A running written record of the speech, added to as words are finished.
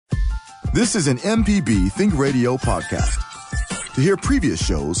This is an MPB Think Radio podcast. To hear previous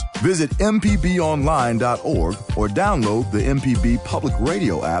shows, visit mpbonline.org or download the MPB Public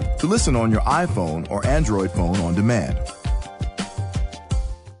Radio app to listen on your iPhone or Android phone on demand.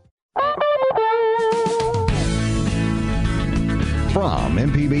 From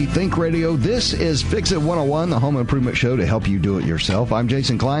MPB Think Radio, this is Fix It 101, the home improvement show to help you do it yourself. I'm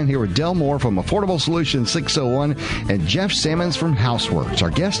Jason Klein here with Del Moore from Affordable Solutions 601 and Jeff Sammons from Houseworks. Our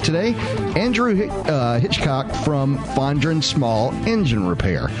guest today, Andrew Hitchcock from Fondren Small Engine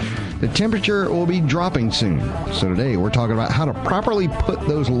Repair. The temperature will be dropping soon, so today we're talking about how to properly put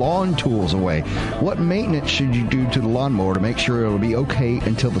those lawn tools away. What maintenance should you do to the lawnmower to make sure it'll be okay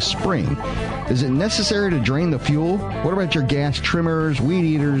until the spring? Is it necessary to drain the fuel? What about your gas trimmers, weed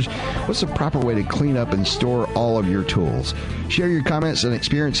eaters? What's the proper way to clean up and store all of your tools? Share your comments and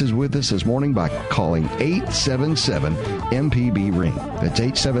experiences with us this morning by calling 877-MPB-RING. That's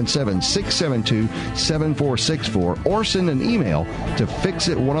 877-672-7464, or send an email to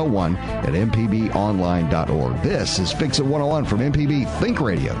fixit101 at mpbonline.org. This is Fix It 101 from MPB Think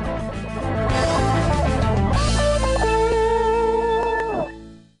Radio.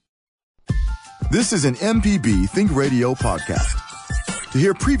 This is an MPB Think Radio podcast. To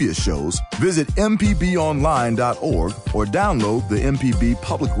hear previous shows, visit mpbonline.org or download the MPB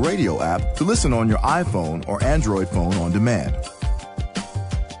Public Radio app to listen on your iPhone or Android phone on demand.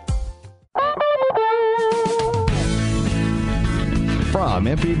 From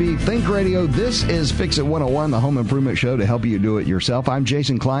MPB Think Radio, this is Fix It 101, the home improvement show to help you do it yourself. I'm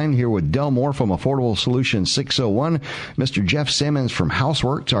Jason Klein here with Del Moore from Affordable Solutions 601, Mr. Jeff Sammons from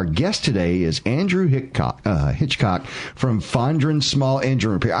Houseworks. Our guest today is Andrew Hitchcock from Fondren Small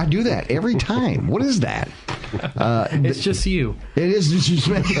Engine Repair. I do that every time. What is that? It's just you. It is just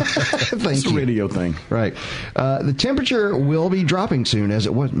me. Thank it's you. a radio thing. Right. The temperature will be dropping soon, as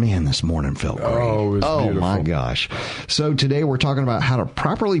it was. Man, this morning felt great. Oh, it was beautiful. My gosh. So today we're talking about how to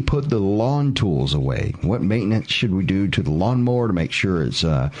properly put the lawn tools away. What maintenance should we do to the lawnmower to make sure it's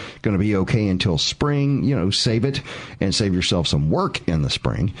going to be okay until spring? You know, save it and save yourself some work in the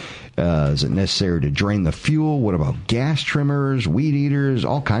spring. Is it necessary to drain the fuel? What about gas trimmers, weed eaters,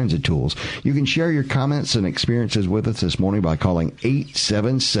 all kinds of tools? You can share your comments and experiences with us this morning by calling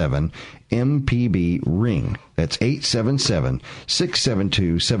 877-MPB-RING. That's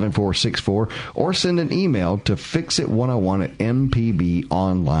 877-672-7464, or send an email to fixit101 at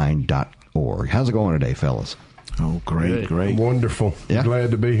mpbonline.org. How's it going today, fellas? Oh, great. Wonderful. Yeah.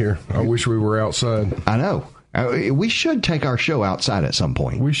 Glad to be here. I wish we were outside. I know. We should take our show outside at some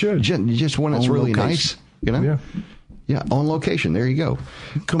point. We should. Just when it's On really location. nice, you know? Yeah. Yeah, on location. There you go.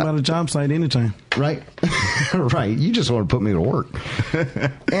 Come out of job site anytime. Right. Right. You just want to put me to work.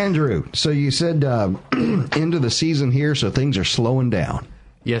 Andrew, so you said end of the season here, so things are slowing down.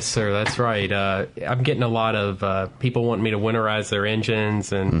 Yes, sir. That's right. I'm getting a lot of people wanting me to winterize their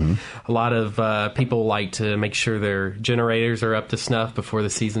engines, and a lot of people like to make sure their generators are up to snuff before the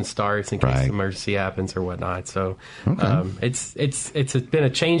season starts in case Right. an emergency happens or whatnot. So Okay. it's been a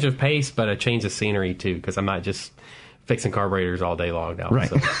change of pace, but a change of scenery too, because I'm not just fixing carburetors all day long now. Right.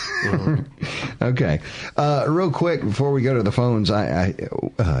 So, Okay. Real quick, before we go to the phones,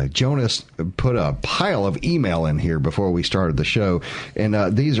 Jonas put a pile of email in here before we started the show. And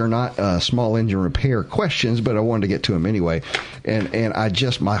these are not small engine repair questions, but I wanted to get to them anyway. And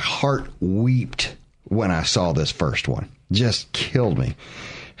my heart wept when I saw this first one. Just killed me.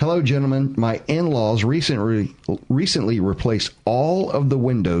 Hello, gentlemen. My in-laws recently replaced all of the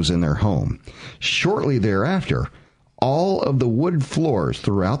windows in their home. Shortly thereafter, all of the wood floors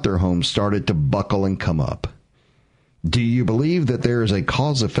throughout their home started to buckle and come up. Do you believe that there is a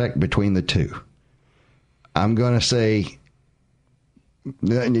cause effect between the two? I'm going to say,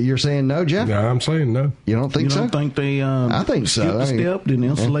 you're saying no, Jeff? No, I'm saying no. You don't think You so? don't think they I think so. skip a I mean, step, didn't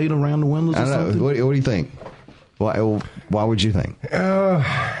insulate around the windows I or don't know. something? What do you think? Why would you think?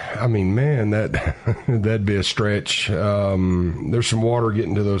 I mean, man, that'd be a stretch. There's some water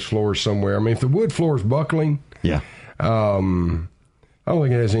getting to those floors somewhere. I mean, if the wood floor is buckling, Yeah. I don't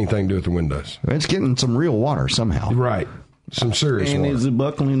think it has anything to do with the windows. It's getting some real water somehow. Right. Some serious And water. is it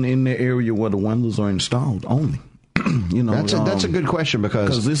buckling in the area where the windows are installed only? You know, That's a good question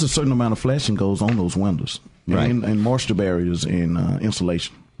because there's a certain amount of flashing goes on those windows, Right. and moisture barriers and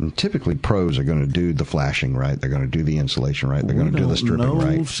insulation. And typically, pros are going to do the flashing right. They're going to do the insulation right. They're going to do the stripping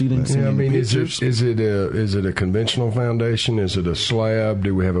right. She didn't see Yeah, I any mean, is pictures. it a conventional foundation? Is it a slab?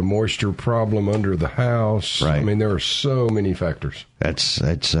 Do we have a moisture problem under the house? Right. I mean, there are so many factors. That's.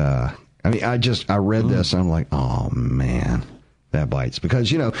 I mean, I read this and I'm like, oh man, That bites.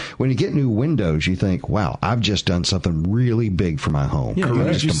 Because, when you get new windows, you think, wow, I've just done something really big for my home. Yeah, And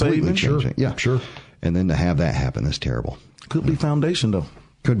it's you completely saving? changed it. Yeah, Sure. And then to have that happen is terrible. Could be foundation, though.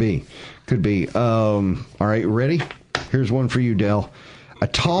 Could be. All right, ready? Here's one for you, Dell. A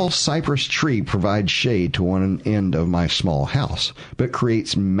tall cypress tree provides shade to one end of my small house, but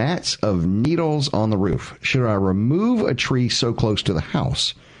creates mats of needles on the roof. Should I remove a tree so close to the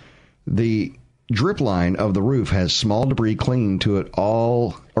house? The drip line of the roof has small debris clinging to it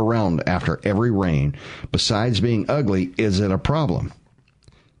all around after every rain. Besides being ugly, is it a problem?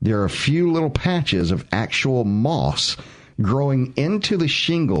 There are a few little patches of actual moss growing into the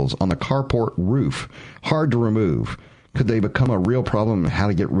shingles on the carport roof. Hard to remove. Could they become a real problem, and how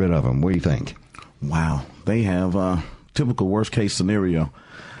to get rid of them? What do you think? Wow. They have a typical worst case scenario.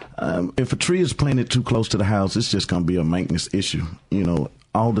 If a tree is planted too close to the house, it's just going to be a maintenance issue.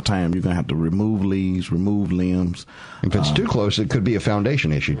 All the time you're going to have to remove leaves, remove limbs. If it's too close, it could be a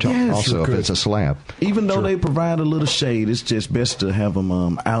foundation issue, too. Yes, Also, it if could. it's a slab. Even though they provide a little shade, it's just best to have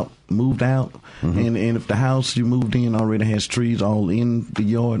them moved out. And if the house you moved in already has trees all in the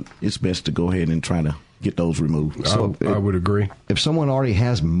yard, it's best to go ahead and try to get those removed. So I would agree. If someone already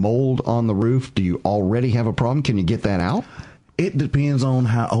has mold on the roof, do you already have a problem? Can you get that out? It depends on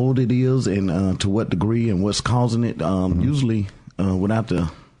how old it is and to what degree and what's causing it. Usually,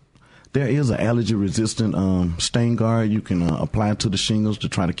 there is an allergy-resistant stain guard you can apply to the shingles to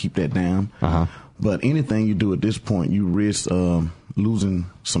try to keep that down. But anything you do at this point, you risk losing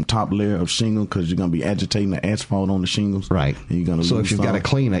some top layer of shingle because you're going to be agitating the asphalt on the shingles. Right. And you're going to So lose if you've got to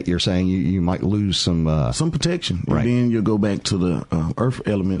clean it, you're saying you might lose some protection. Right. And then you'll go back to the earth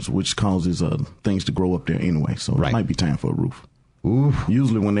elements, which causes things to grow up there anyway. So Right. it might be time for a roof. Ooh.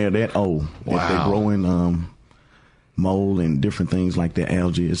 Usually when they're that old, if Wow. they're growing mold and different things like that,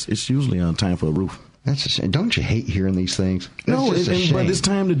 algae, it's usually time for a roof. That's a shame. Don't you hate hearing these things? No, That's just a shame. but it's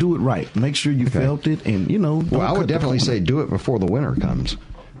time to do it right. Make sure you felt it, and don't Well, I cut would the definitely corner. say do it before the winter comes.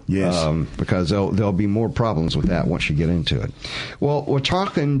 Yes. Because there'll be more problems with that once you get into it. Well, we're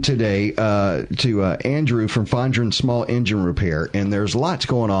talking today to Andrew from Fondren Small Engine Repair, and there's lots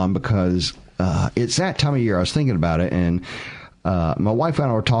going on because it's that time of year. I was thinking about it, and my wife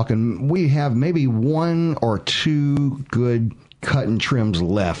and I were talking. We have maybe one or two good cut and trims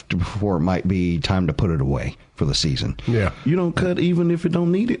left before it might be time to put it away for the season. Yeah. You don't cut even if it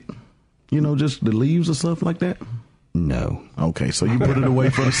don't need it? Just the leaves or stuff like that? No. Okay, so you put it away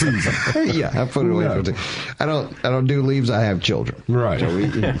for the season. Yeah, I put it away for the. I don't do leaves. I have children. Right.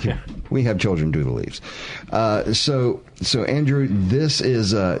 So we have children do the leaves. So Andrew, this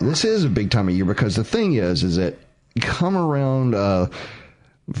is a big time of year because the thing is that come around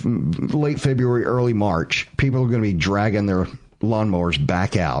late February, early March, people are going to be dragging their lawnmowers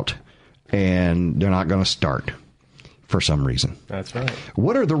back out, and they're not going to start for some reason. That's right.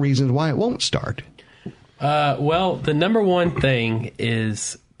 What are the reasons why it won't start? Well, the number one thing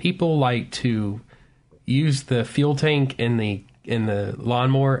is people like to use the fuel tank in the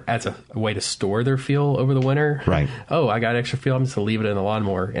lawnmower as a way to store their fuel over the winter. Right. Oh, I got extra fuel. I'm just going to leave it in the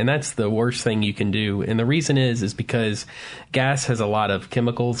lawnmower. And that's the worst thing you can do. And the reason is because gas has a lot of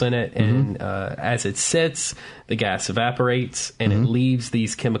chemicals in it. And as it sits, the gas evaporates and it leaves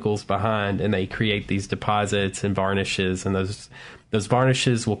these chemicals behind, and they create these deposits and varnishes. And those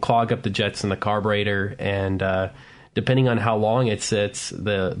varnishes will clog up the jets in the carburetor, and depending on how long it sits,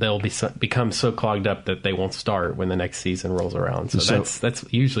 they'll become so clogged up that they won't start when the next season rolls around. So that's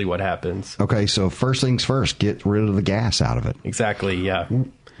usually what happens. Okay, so first things first, get rid of the gas out of it. Exactly, yeah.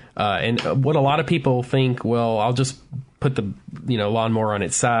 And what a lot of people think, well, I'll just put the lawnmower on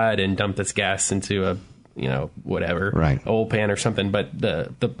its side and dump this gas into a whatever, right, oil pan or something. But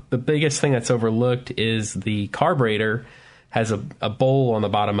the biggest thing that's overlooked is the carburetor has a bowl on the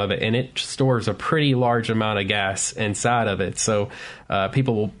bottom of it, and it stores a pretty large amount of gas inside of it. So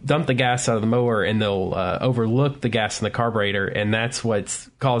people will dump the gas out of the mower, and they'll overlook the gas in the carburetor, and that's what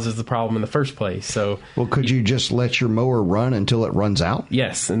causes the problem in the first place. So, well, could you just let your mower run until it runs out?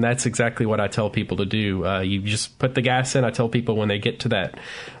 Yes, and that's exactly what I tell people to do. You just put the gas in. I tell people when they get to that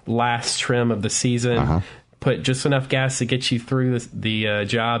last trim of the season, put just enough gas to get you through the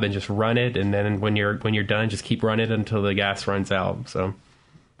job, and just run it. And then when you're done, just keep running it until the gas runs out. So,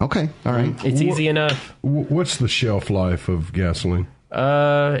 okay, all right, it's easy enough. What's the shelf life of gasoline?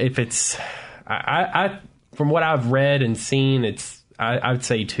 If it's, I from what I've read and seen, I'd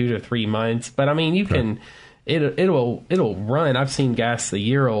say 2 to 3 months. But I mean, you can, it'll run. I've seen gas the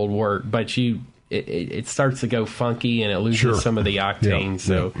year-old work, but it starts to go funky and it loses some of the octane.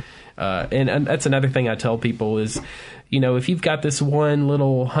 So. And that's another thing I tell people is, if you've got this one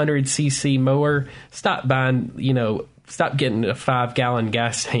little 100cc mower, stop buying, stop getting a 5-gallon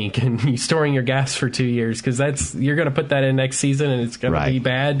gas tank and you storing your gas for 2 years, because you're going to put that in next season and it's going to be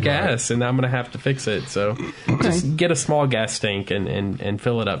bad gas, and I'm going to have to fix it. So just get a small gas tank and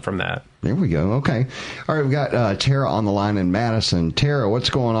fill it up from that. There we go. Okay. All right, we've got Tara on the line in Madison. Tara, what's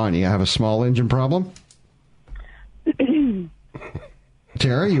going on? You have a small engine problem?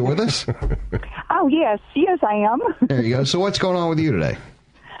 Tara, you with us? Oh, yes, I am. There you go. So what's going on with you today?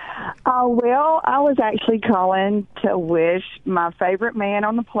 Well, I was actually calling to wish my favorite man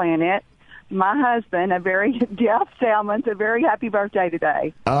on the planet, my husband, Jeff Salmons, a very happy birthday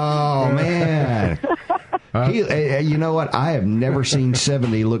today. Oh, man. You know what? I have never seen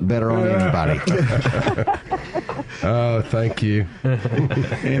 70 look better on anybody. Oh, thank you. You're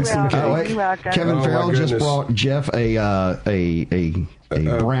welcome. Kevin Farrell just brought Jeff a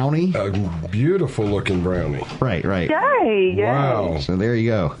brownie. A beautiful looking brownie. Right. Yay! Wow. So there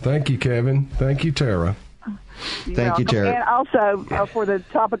you go. Thank you, Kevin. Thank you, Tara. Thank you, Tara. And also, for the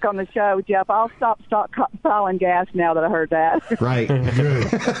topic on the show, Jeff, I'll stop stockpiling gas now that I heard that. Right. Good.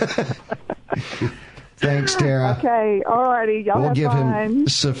 Thanks, Tara. Okay, all righty. Y'all We'll give fun. him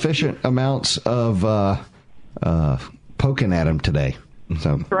sufficient amounts of poking at him today.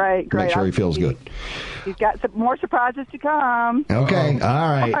 So Great. make sure he feels good. He's got some more surprises to come. Okay. All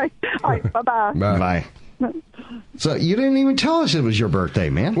right. All right. Bye-bye. Bye. So you didn't even tell us it was your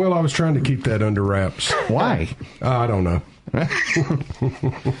birthday, man. Well, I was trying to keep that under wraps. Why? I don't know.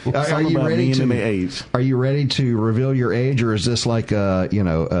 Are you ready to reveal your age, or is this like oh,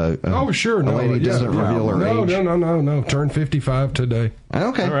 sure, a lady doesn't reveal her age? No. Turned 55 today.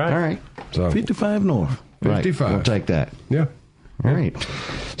 Okay. All right. So 55 north. 55. Right. We'll take that. Yeah. All right.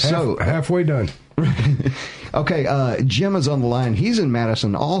 So halfway done. Okay, Jim is on the line. He's in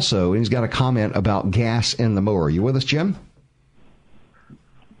Madison also, and he's got a comment about gas in the mower. You with us, Jim?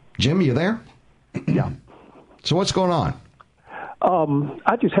 Jim, you there? Yeah. So what's going on?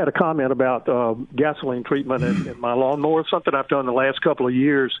 I just had a comment about gasoline treatment in my lawnmower, something I've done the last couple of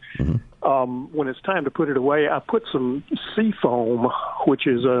years. Mm-hmm. When it's time to put it away, I put some Seafoam, which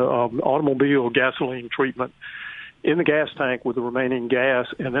is an automobile gasoline treatment, in the gas tank with the remaining gas,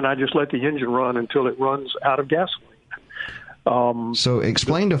 and then I just let the engine run until it runs out of gasoline. So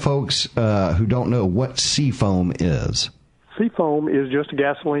explain to folks who don't know what Seafoam is. Seafoam is just a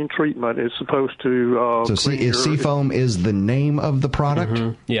gasoline treatment. It's supposed to... Seafoam is the name of the product?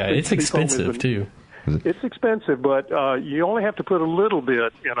 Mm-hmm. Yeah, it's expensive, too. It's expensive, but you only have to put a little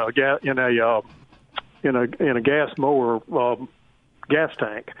bit in a gas mower gas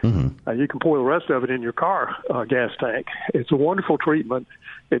tank. Mm-hmm. You can pour the rest of it in your car gas tank. It's a wonderful treatment.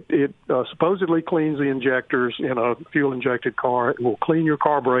 It supposedly cleans the injectors in a fuel-injected car. It will clean your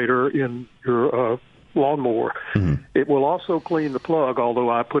carburetor in your lawnmower. Mm-hmm. It will also clean the plug, although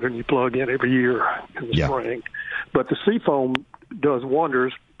I put a new plug in every year in the spring. But the Seafoam does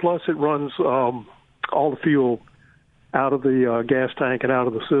wonders. Plus, it runs all the fuel out of the gas tank and out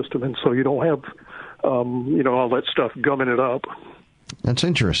of the system, and so you don't have all that stuff gumming it up. That's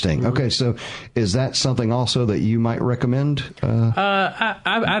interesting. Okay, so is that something also that you might recommend?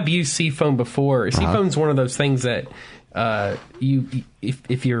 I've used Seafoam before. Seafoam's one of those things that you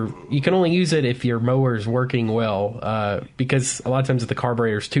can only use it if your mower's working well, because a lot of times if the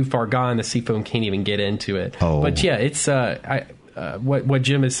carburetor's too far gone, the Seafoam can't even get into it. But yeah, it's what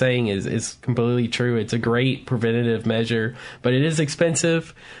Jim is saying is completely true. It's a great preventative measure, but it is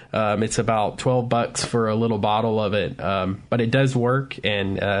expensive. It's about $12 for a little bottle of it, but it does work,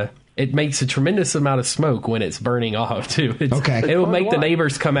 and it makes a tremendous amount of smoke when it's burning off, too. It will make the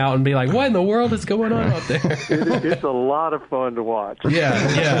neighbors come out and be like, what in the world is going on out there? It's a lot of fun to watch.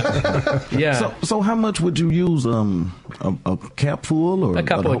 Yeah. So how much would you use a cap full? Or a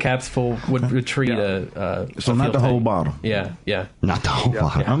couple of caps full would treat a so not the whole bottle? Yeah. Not the whole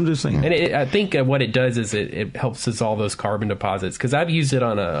bottle. I'm just saying. And I think what it does is it helps dissolve those carbon deposits, because I've used it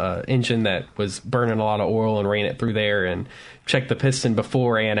on a engine that was burning a lot of oil and ran it through there and checked the piston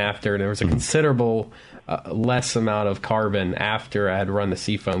before and after. There was a considerable less amount of carbon after I had run the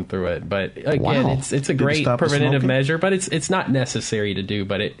Seafoam through it. But again, it's a great preventative measure, but it's not necessary to do,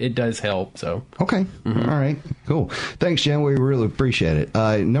 but it does help. So okay. Mm-hmm. All right, cool. Thanks, Jen. We really appreciate it.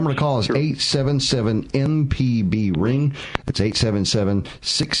 Number to call is 877-MPB ring. It's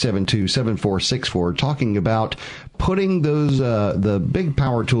 877-672-7464. Talking about putting those the big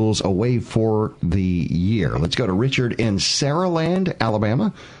power tools away for the year. Let's go to Richard in Saraland,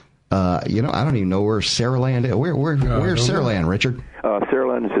 Alabama. I don't even know where Saraland is. Where's Saraland, Richard?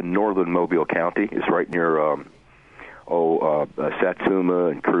 Saraland is in northern Mobile County. It's right near Satsuma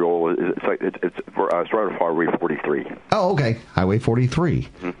and Crayola. It's right off Highway 43. Oh, okay, Highway 43.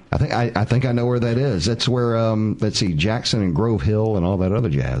 Mm-hmm. I think I know where that is. That's where let's see, Jackson and Grove Hill and all that other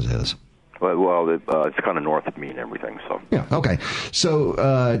jazz is. Well, it's kind of north of me and everything. So yeah, okay.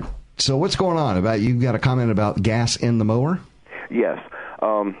 So what's going on? You got a comment about gas in the mower? Yes.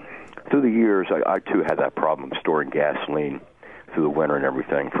 Through the years, I too had that problem storing gasoline through the winter and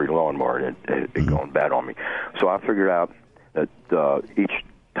everything for your lawnmower, and it going bad on me. So I figured out that each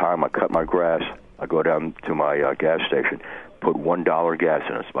time I cut my grass, I go down to my gas station, put $1 gas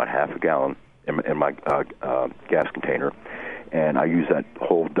in it, it's about half a gallon in my gas container, and I use that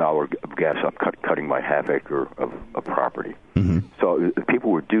whole dollar of gas up cutting my half acre of property. Mm-hmm. So if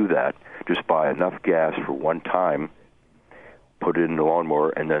people would do that, just buy enough gas for one time, put it in the lawnmower,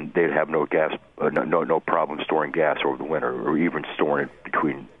 and then they'd have no problem storing gas over the winter, or even storing it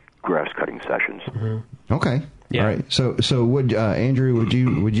between grass cutting sessions. Mm-hmm. Okay. Yeah. All right. So would Andrew, would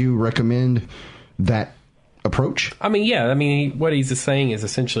you recommend that approach? I mean, yeah. I mean, what he's saying is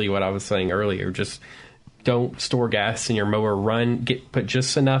essentially what I was saying earlier. Just don't store gas in your mower. Put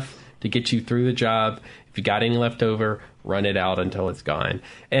just enough to get you through the job. If you got any left over, run it out until it's gone.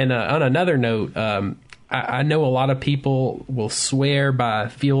 And on another note, I know a lot of people will swear by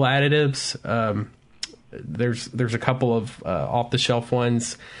fuel additives. There's a couple of off-the-shelf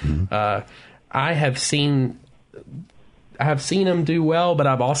ones. Mm-hmm. I have seen them do well, but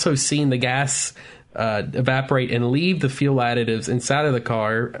I've also seen the gas evaporate and leave the fuel additives inside of the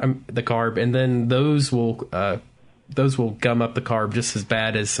carb, and then those will gum up the carb just as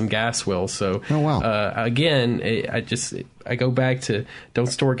bad as some gas will. So, again, I go back to don't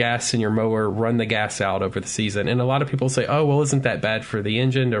store gas in your mower, run the gas out over the season. And a lot of people say, oh, well, isn't that bad for the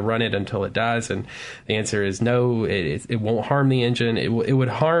engine to run it until it dies? And the answer is no, it won't harm the engine. It would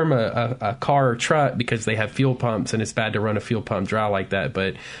harm a car or truck because they have fuel pumps, and it's bad to run a fuel pump dry like that.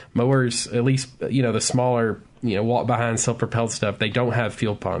 But mowers, at least, the smaller, walk behind self-propelled stuff, they don't have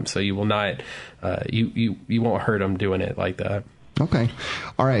fuel pumps, so you will not, you won't hurt them doing it like that. Okay.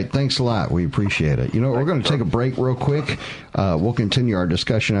 All right. Thanks a lot. We appreciate it. We're going to take a break real quick. We'll continue our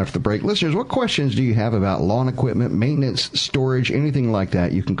discussion after the break. Listeners, what questions do you have about lawn equipment, maintenance, storage, anything like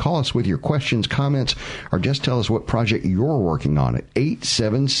that? You can call us with your questions, comments, or just tell us what project you're working on at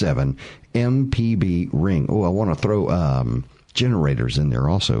 877-MPB-RING. Oh, I want to throw generators in there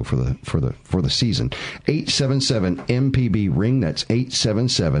also for the season. 877-MPB-RING. That's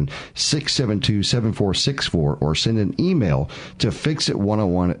 877-672-7464, or send an email to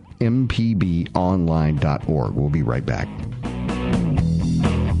fixit101@mpbonline.org. We'll be right back.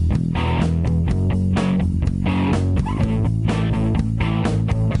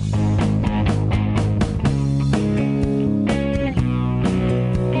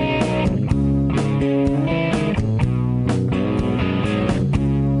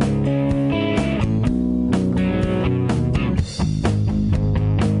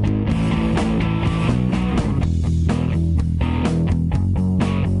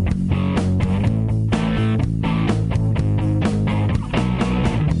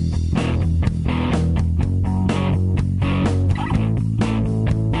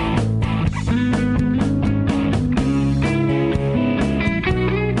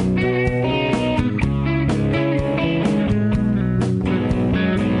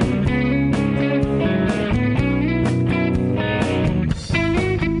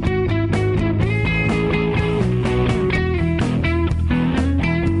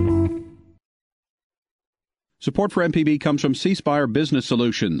 Support for MPB comes from C Spire Business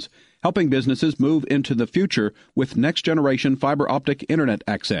Solutions, helping businesses move into the future with next-generation fiber optic Internet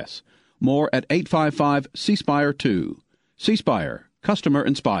access. More at 855-C-SPIRE-2. C Spire, customer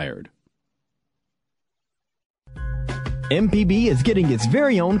inspired. MPB is getting its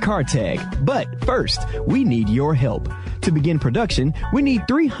very own car tag. But first, we need your help. To begin production, we need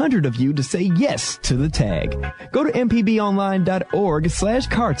 300 of you to say yes to the tag. Go to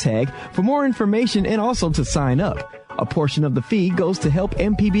mpbonline.org/car tag for more information and also to sign up. A portion of the fee goes to help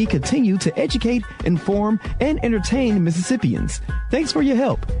MPB continue to educate, inform, and entertain Mississippians. Thanks for your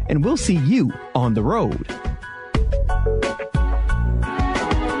help, and we'll see you on the road.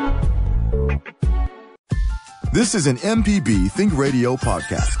 This is an MPB Think Radio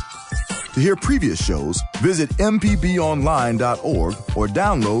podcast. To hear previous shows, visit mpbonline.org or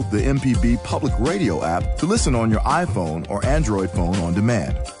download the MPB Public Radio app to listen on your iPhone or Android phone on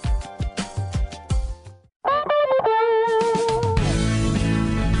demand.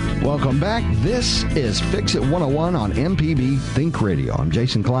 Welcome back. This is Fix It 101 on MPB Think Radio. I'm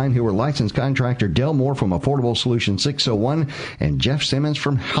Jason Klein, here with licensed contractor Del Moore from Affordable Solution 601 and Jeff Simmons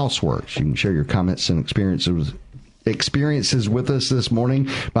from Houseworks. You can share your comments and experiences experiences with us this morning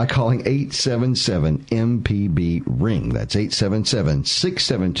by calling 877-MPB-RING. That's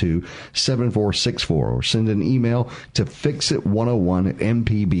 877-672-7464. Or send an email to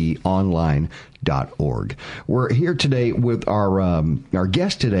fixit101@mpbonline.org. We're here today with our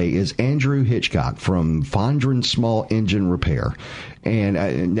guest today is Andrew Hitchcock from Fondren Small Engine Repair.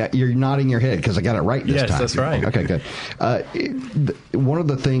 And you're nodding your head because I got it right this time. Yes, that's right. Okay, good. One of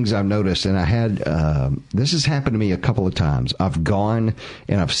the things I've noticed, and I had this has happened to me a couple of times. I've gone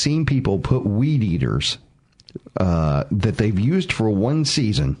and I've seen people put weed eaters that they've used for one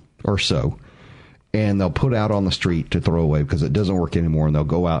season or so, and they'll put out on the street to throw away because it doesn't work anymore, and they'll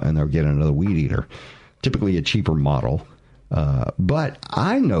go out and they'll get another weed eater, typically a cheaper model. But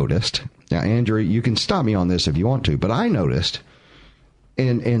I noticed, now Andrew, you can stop me on this if you want to, but I noticed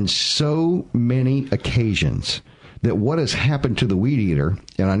in so many occasions that what has happened to the weed eater,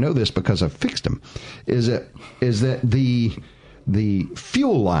 and I know this because I've fixed them, is that the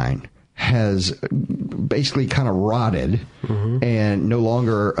fuel line has basically kind of rotted and no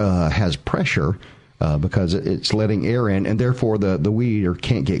longer has pressure because it's letting air in, and therefore the weed eater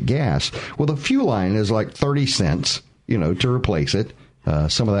can't get gas. Well, the fuel line is like 30 cents, to replace it.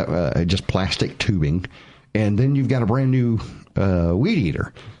 Some of that just plastic tubing, and then you've got a brand new weed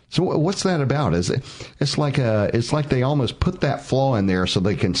eater. So what's that about? It's like they almost put that flaw in there so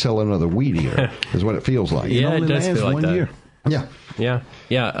they can sell another weed eater. Is what it feels like. Yeah, it does feel like that. Year. Yeah.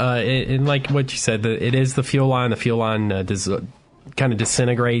 And like what you said, it is the fuel line. The fuel line kind of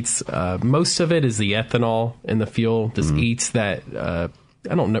disintegrates. Most of it is the ethanol in the fuel. Just eats that.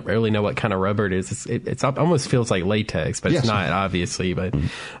 I don't really know what kind of rubber it is. It almost feels like latex, but it's not, obviously. But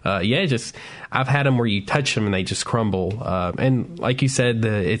I've had them where you touch them and they just crumble. And like you said,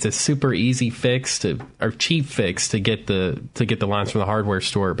 it's a super easy fix or cheap fix to get the lines from the hardware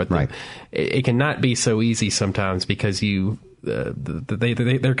store. But it cannot be so easy sometimes because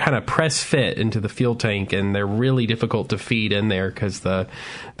they're kind of press fit into the fuel tank, and they're really difficult to feed in there because the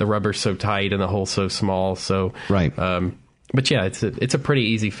rubber's so tight and the hole's so small. So but yeah, it's a pretty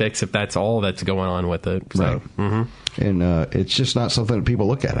easy fix if that's all that's going on with it. So. Right. And it's just not something that people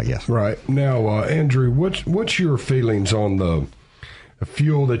look at, I guess. Right. Now, Andrew, what's your feelings on the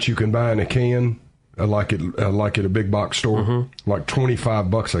fuel that you can buy in a can, like at a big box store, like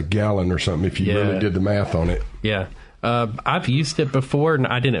 $25 a gallon or something if you really did the math on it? Yeah. I've used it before, and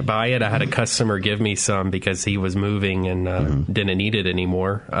I didn't buy it. I had a customer give me some because he was moving and didn't need it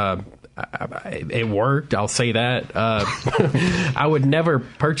anymore. It worked, I'll say that. I would never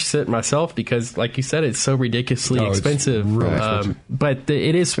purchase it myself because, like you said, it's so ridiculously expensive. It's really expensive. But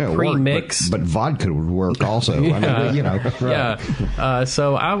it is pre-mixed. But vodka would work also.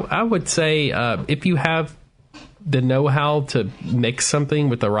 So I would say if you have the know-how to mix something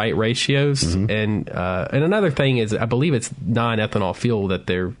with the right ratios, and another thing is, I believe it's non-ethanol fuel that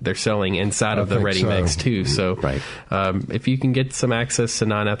they're selling inside of the ready mix too. So, if you can get some access to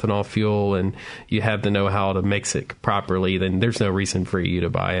non-ethanol fuel and you have the know-how to mix it properly, then there's no reason for you to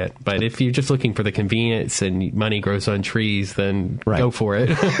buy it. But if you're just looking for the convenience and money grows on trees, then go for it.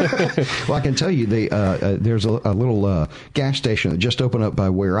 Well, I can tell you, there's a little gas station that just opened up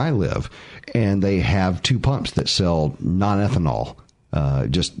by where I live, and they have two pumps that sell non-ethanol,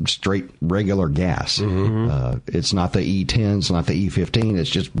 just straight regular gas. It's not the E10s, not the E15, it's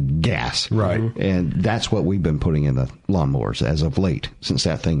just gas. Right. And that's what we've been putting in the lawnmowers as of late, since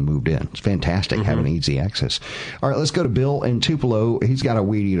that thing moved in. It's fantastic having easy access. All right, let's go to Bill in Tupelo. He's got a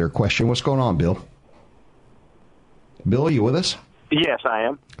weed eater question. What's going on, Bill? Bill, are you with us? Yes, I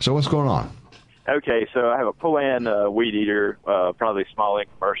am. So what's going on? Okay, so I have a pull-in weed eater, probably small and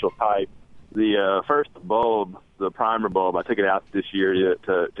commercial type. The first bulb, the primer bulb, I took it out this year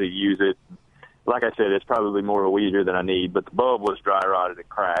to use it. Like I said, it's probably more a weed eater than I need, but the bulb was dry rotted and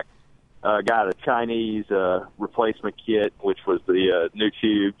cracked. Got a Chinese replacement kit, which was the new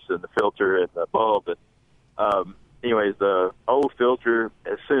tubes and the filter and the bulb. And anyways, the old filter,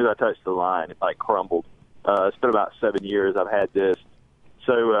 as soon as I touched the line, it like crumbled. It's been about 7 years I've had this.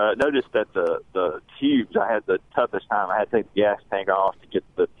 So noticed that the tubes, I had the toughest time. I had to take the gas tank off to get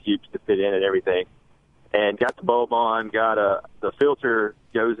the tubes to fit in and everything. And got the bulb on, the filter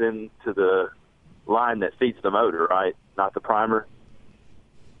goes into the line that feeds the motor, right? Not the primer.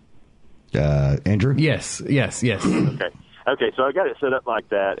 Andrew? Yes. Okay, so I got it set up like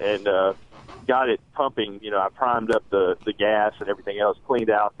that and got it pumping. I primed up the gas and everything else,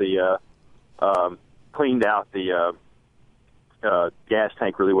 cleaned out the gas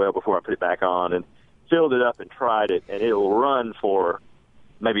tank really well before I put it back on, and filled it up and tried it, and it'll run for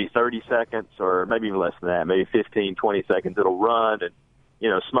maybe 30 seconds or maybe even less than that, maybe 15, 20 seconds. It'll run, and,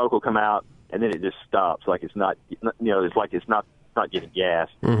 smoke will come out and then it just stops, like it's not, it's like it's not getting gas.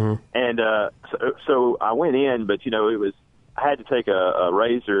 Mm-hmm. And so I went in, but I had to take a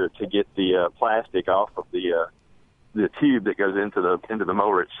razor to get the plastic off of the tube that goes into the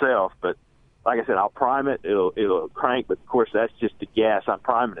motor itself. But like I said, I'll prime it. It'll crank, but of course that's just the gas I'm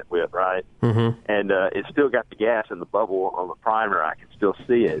priming it with, right? Mm-hmm. And it's still got the gas in the bubble on the primer. I can still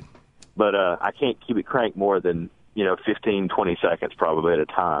see it, but I can't keep it cranked more than 15, 20 seconds probably at a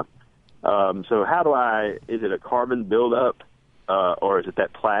time. So is it a carbon buildup, or is it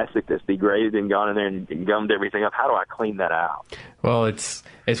that plastic that's degraded and gone in there and gummed everything up? How do I clean that out? Well, it's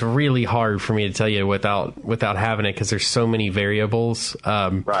really hard for me to tell you without having it, because there's so many variables.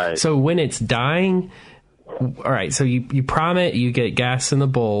 Right. So when it's dying, all right, so you prime it, you get gas in the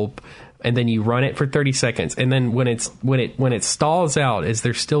bulb, and then you run it for 30 seconds. And then when it stalls out, is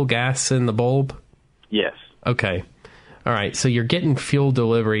there still gas in the bulb? Yes. Okay. All right. So you're getting fuel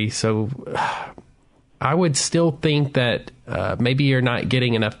delivery. So I would still think that maybe you're not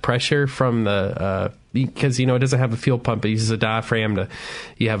getting enough pressure from the because it doesn't have a fuel pump. It uses a diaphragm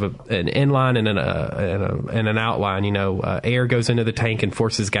you have an inline and an outline. Air goes into the tank and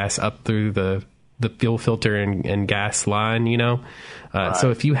forces gas up through the fuel filter and gas line. Right. So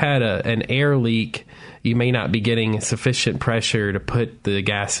if you had an air leak, you may not be getting sufficient pressure to put the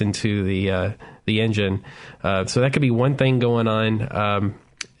gas into the engine. So that could be one thing going on.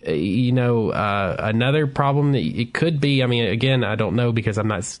 Another problem that it could be, I mean, again, I don't know because I'm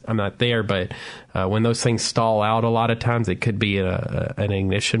not there, but when those things stall out a lot of times, it could be an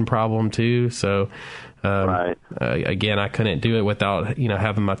ignition problem too. So, right. Again, I couldn't do it without,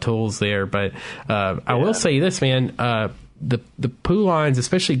 having my tools there, but, I will say this, man, the poo lines,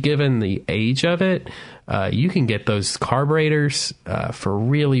 especially given the age of it, you can get those carburetors, for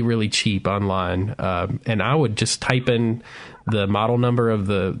really, really cheap online. And I would just type in the model number of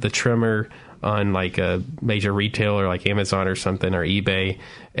the trimmer on like a major retailer like Amazon or something, or eBay,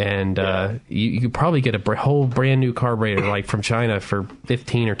 and you could probably get a whole brand new carburetor like from China for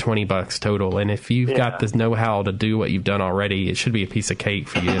 $15 or $20 total. And if you've got the know-how to do what you've done already, it should be a piece of cake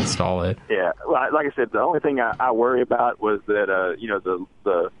for you to install it. Yeah, well, like I said, the only thing I worry about was that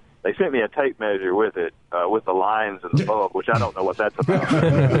they sent me a tape measure with it, with the lines and the bulb, which I don't know what that's about.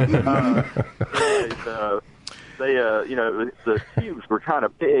 The tubes were kind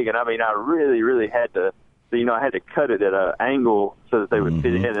of big, and I mean, I really, really had to, I had to cut it at an angle so that they would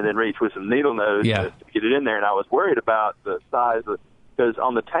fit in, and then reach with some needle nose to get it in there. And I was worried about the size, because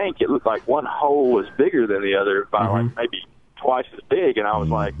on the tank it looked like one hole was bigger than the other by like maybe twice as big, and I was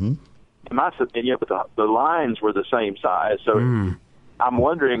like, but the lines were the same size, so I'm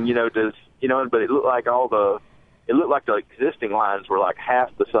wondering, but it looked like it looked like the existing lines were like half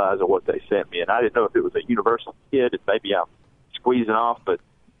the size of what they sent me, and I didn't know if it was a universal kit, and maybe I'm squeezing off, but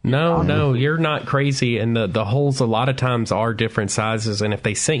No, you're not crazy. And the holes a lot of times are different sizes. And if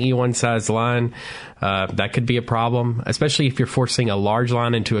they sent you one size line, that could be a problem, especially if you're forcing a large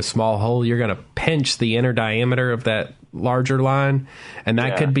line into a small hole. You're going to pinch the inner diameter of that larger line, and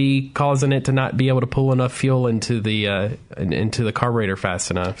that could be causing it to not be able to pull enough fuel into the carburetor fast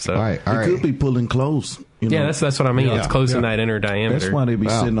enough. So it could be pulling close. Yeah, that's what I mean. It's closing that inner diameter. That's why they be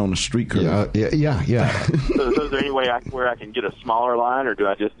sitting on the street curb. Yeah. So is there any way where I can get a smaller line, or do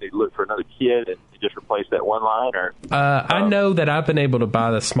I just need to look for another kit and just replace that one line? Or I know that I've been able to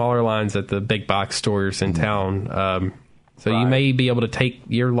buy the smaller lines at the big box stores in town. So you may be able to take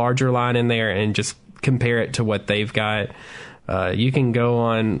your larger line in there and just compare it to what they've got. You can go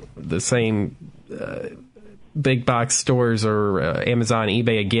on the same big box stores or Amazon,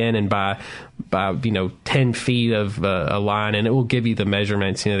 eBay again, and buy 10 feet of a line, and it will give you the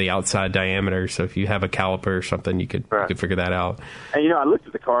measurements, the outside diameter. So if you have a caliper or something, you could figure that out. And I looked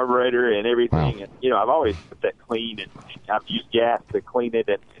at the carburetor and everything, and I've always put that clean, and I've used gas to clean it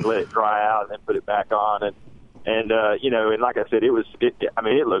and let it dry out and then put it back on, and like I said, it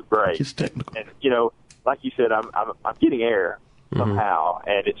looked great. It's technical. And like you said, I'm getting air somehow,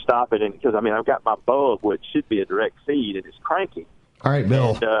 and it's stopping. And because I've got my bulb, which should be a direct feed, and it's cranking. All right,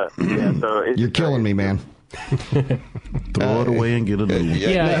 Bill. And, so you're killing me, man. Throw it away and get a new one.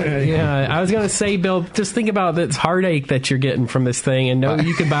 Yeah. I was going to say, Bill, just think about this heartache that you're getting from this thing, and know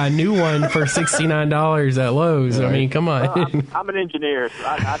you could buy a new one for $69 at Lowe's. Right. I mean, come on. I'm an engineer, so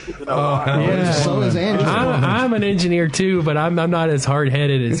I get to know. So is Andrew. I'm an engineer too, but I'm not as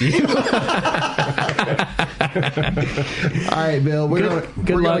hard-headed as you. right, Bill. We're gonna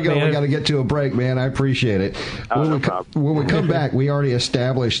go. Man. We got to get to a break, man. I appreciate it. When we come back, we already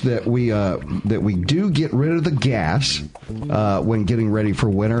established that we do get rid of the gas when getting ready for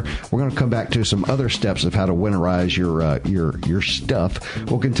winter. We're going to come back to some other steps of how to winterize your stuff.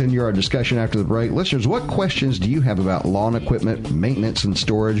 We'll continue our discussion after the break. Listeners, what questions do you have about lawn equipment, maintenance, and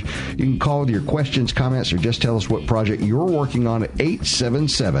storage? You can call with your questions, comments, or just tell us what project you're working on at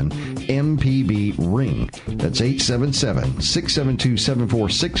 877-MPB-RING. That's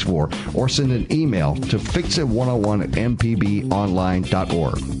 877-672-7464, or send an email to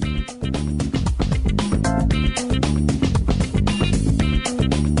fixit101@mpbonline.org.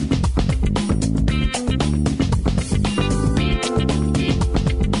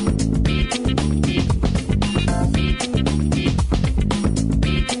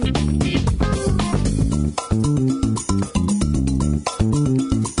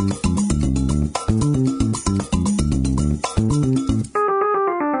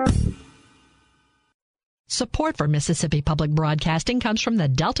 Support for Mississippi Public Broadcasting comes from the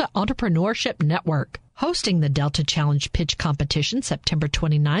Delta Entrepreneurship Network, hosting the Delta Challenge Pitch Competition September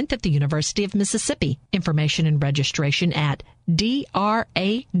 29th at the University of Mississippi. Information and registration at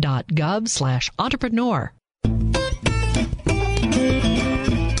dra.gov/entrepreneur.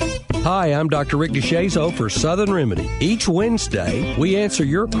 Hi, I'm Dr. Rick DeShazo for Southern Remedy. Each Wednesday, we answer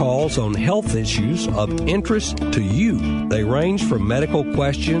your calls on health issues of interest to you. They range from medical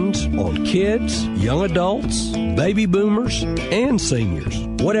questions on kids, young adults, baby boomers, and seniors.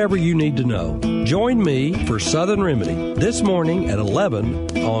 Whatever you need to know. Join me for Southern Remedy this morning at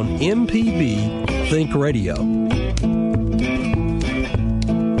 11 on MPB Think Radio.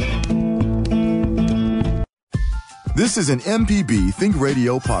 This is an MPB Think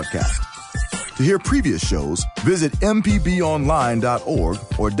Radio podcast. To hear previous shows, visit mpbonline.org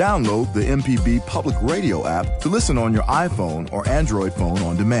or download the MPB Public Radio app to listen on your iPhone or Android phone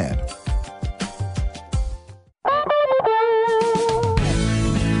on demand.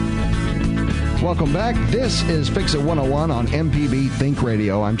 Welcome back. This is Fix It 101 on MPB Think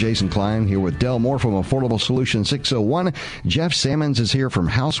Radio. I'm Jason Klein here with Del Moore from Affordable Solutions 601. Jeff Sammons is here from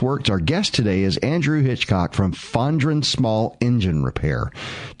Houseworks. Our guest today is Andrew Hitchcock from Fondren Small Engine Repair.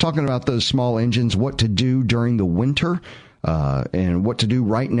 Talking about those small engines, what to do during the winter, and what to do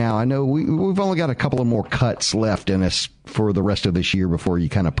right now. I know we've only got a couple of more cuts left in us for the rest of this year before you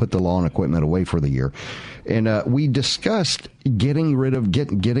kind of put the lawn equipment away for the year. And we discussed getting rid of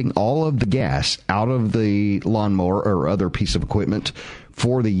getting all of the gas out of the lawnmower or other piece of equipment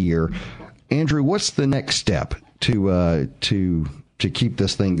for the year. Andrew, what's the next step to keep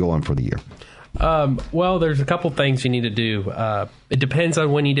this thing going for the year? Well, there's a couple things you need to do. It depends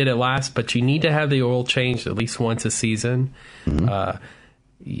on when you did it last, but you need to have the oil changed at least once a season. Mm-hmm.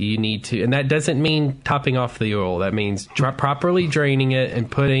 You need to, and that doesn't mean topping off the oil. That means properly draining it and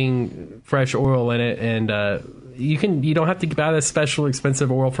putting fresh oil in it. And you don't have to buy this special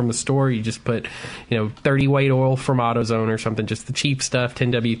expensive oil from the store. You just put 30 weight oil from AutoZone or something. Just the cheap stuff.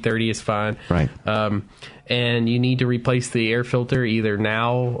 10W30 is fine. Right. And you need to replace the air filter either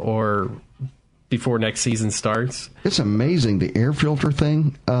now or before next season starts. It's amazing, the air filter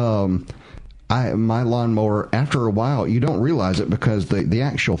thing. My lawnmower, after a while, you don't realize it because the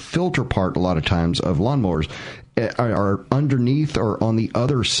actual filter part, a lot of times, of lawnmowers are underneath or on the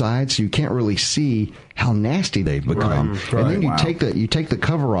other side, so you can't really see how nasty they've become. Right. And then you take the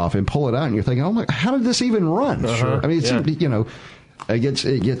cover off and pull it out, and you're thinking, oh my, how did this even run? Uh-huh. I mean,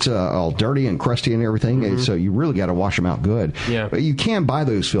 it gets all dirty and crusty and everything, and so you really got to wash them out good. Yeah. But you can buy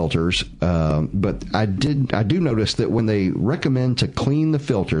those filters, but I do notice that when they recommend to clean the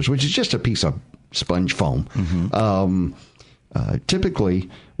filters, which is just a piece of sponge foam, typically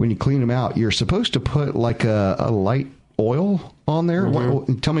when you clean them out, you're supposed to put like a light oil on there.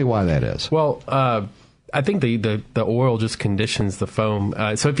 Mm-hmm. Tell me why that is. Well, I think the oil just conditions the foam.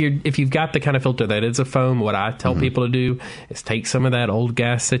 So if you've got the kind of filter that is a foam, what I tell people to do is take some of that old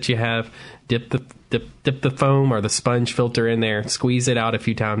gas that you have, dip the foam or the sponge filter in there, squeeze it out a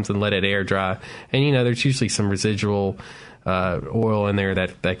few times, and let it air dry. And there's usually some residual oil in there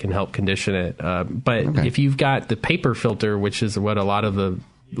that can help condition it. But if you've got the paper filter, which is what a lot of the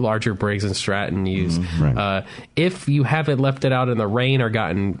larger Briggs and Stratton use, if you haven't left it out in the rain or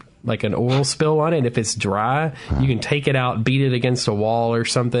gotten like an oil spill on it, and if it's dry, you can take it out, beat it against a wall or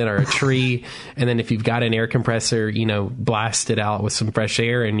something or a tree, and then if you've got an air compressor, blast it out with some fresh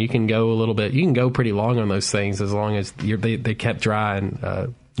air, and you can go pretty long on those things as long as they kept dry and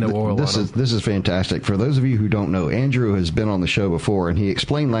no oil on them. This is fantastic. For those of you who don't know, Andrew has been on the show before, and he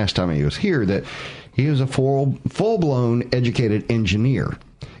explained last time he was here that he is a full-blown educated engineer.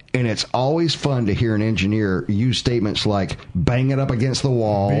 And it's always fun to hear an engineer use statements like "bang it up against the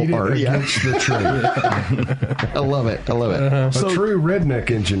wall" Beat it or against the tree. I love it. I love it. A true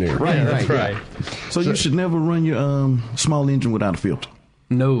redneck engineer. Right, Yeah, that's right. right. So you should never run your small engine without a filter.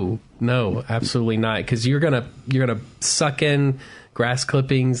 No, absolutely not. Because you're gonna suck in grass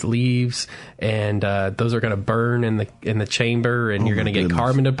clippings, leaves, and those are gonna burn in the chamber, and you're gonna get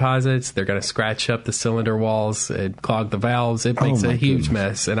carbon deposits. They're gonna scratch up the cylinder walls, clog the valves. It makes a huge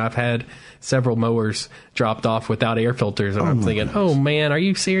mess. And I've had several mowers dropped off without air filters, and I'm thinking, oh man, are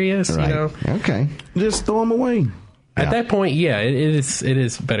you serious? Right. You know? Okay. Just throw them away. At that point, yeah, it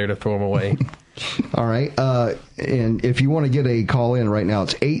is better to throw them away. All right. And if you want to get a call in right now,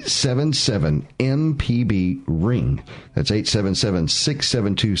 it's 877-MPB-RING. That's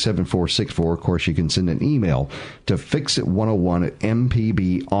 877-672-7464. Of course, you can send an email to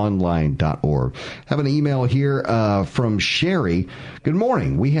fixit101@mpbonline.org. Have an email here from Sherry. Good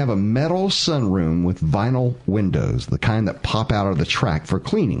morning. We have a metal sunroom with vinyl windows, the kind that pop out of the track for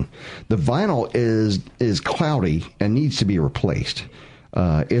cleaning. The vinyl is cloudy and needs to be replaced.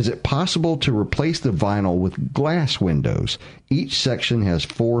 Is it possible to replace the vinyl with glass windows? Each section has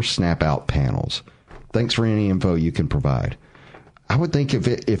 4 snap-out panels. Thanks for any info you can provide. I would think if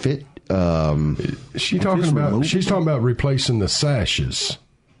it she's talking about replacing the sashes.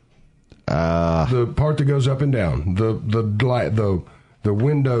 The part that goes up and down. The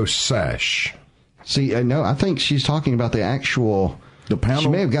window sash. See, no, I think she's talking about the panel. She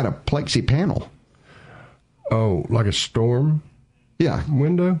may have got a plexi panel. Oh, like a storm? Yeah.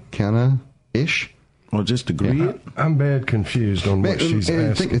 Window? Kind of ish. Or just a grid? Yeah, I'm bad confused on what she's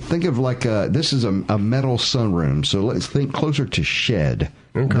asking. Think of like this is a metal sunroom, so let's think closer to shed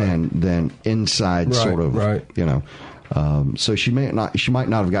than inside, sort of. Right. You know, so she might not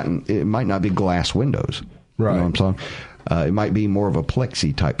have gotten. It might not be glass windows. Right. You know what I'm saying? It might be more of a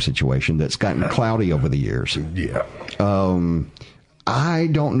plexi type situation that's gotten cloudy over the years. Yeah. I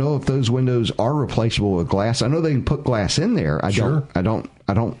don't know if those windows are replaceable with glass. I know they can put glass in there. I don't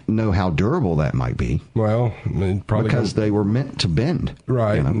know how durable that might be. Well, probably because they were meant to bend.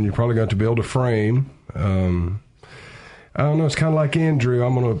 Right. You know? And you're probably going to build a frame. I don't know. It's kind of like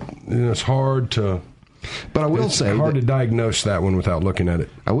Andrew. It's hard to. But I will say it's hard to diagnose that one without looking at it.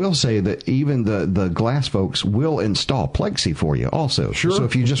 I will say that even the glass folks will install plexi for you also. Sure. So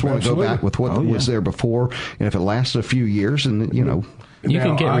if you just want to go back with what was there before, and if it lasts a few years, and you know. You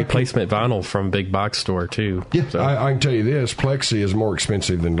can get replacement vinyl from big box store too. Yeah, so. I can tell you this: plexi is more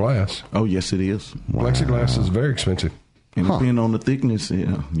expensive than glass. Oh yes, it is. Wow. Plexiglass is very expensive. And depending on the thickness,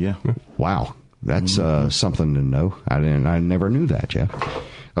 yeah. Wow, that's something to know. I never knew that, Jeff.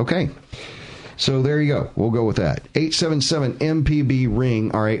 Okay. So there you go. We'll go with that.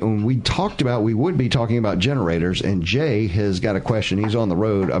 877-MPB-RING. All right, and we would be talking about generators, and Jay has got a question. He's on the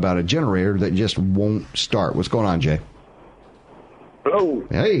road about a generator that just won't start. What's going on, Jay? Hello.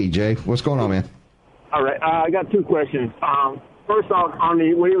 Hey, Jay. What's going on, man? All right. I got 2 questions. First off, when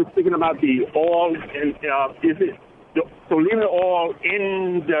you were speaking about the oil, and is it so leaving the oil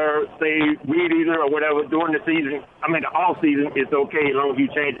in the, say, weed eater or whatever during the season, the off season, it's okay as long as you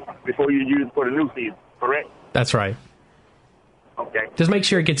change it before you use it for the new season, correct? That's right. Okay. Just make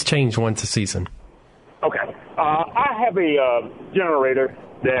sure it gets changed once a season. Okay. I have a generator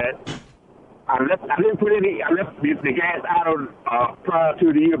that I left the gas out of prior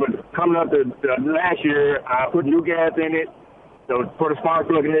to the year, but coming up to last year, I put new gas in it, so put a spark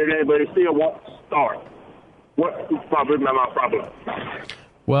plug in it, but it still won't start. What probably my problem?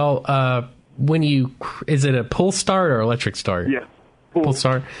 Well, is it a pull start or electric start? Yeah. Pull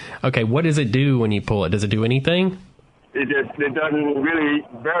start. Okay, what does it do when you pull it? Does it do anything? It doesn't really,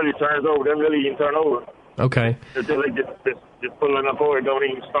 barely turns over. Doesn't really even turn over. Okay. It's just pulling up over. It don't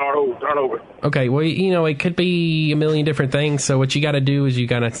even turn over. Okay, well, it could be a million different things. So what you got to do is you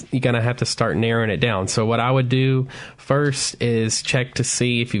gotta have to start narrowing it down. So what I would do first is check to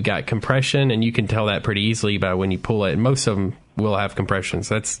see if you've got compression, and you can tell that pretty easily by when you pull it. And most of them will have compression,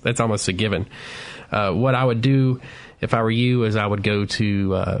 so that's almost a given. What I would do if I were you is I would go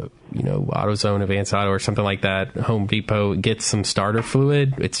to AutoZone, Advance Auto, or something like that, Home Depot, get some starter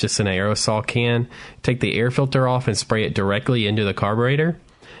fluid. It's just an aerosol can. Take the air filter off and spray it directly into the carburetor,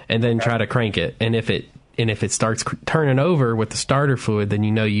 and then try to crank it. And if it starts turning over with the starter fluid, then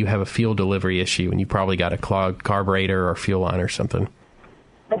you have a fuel delivery issue, and you probably got a clogged carburetor or fuel line or something.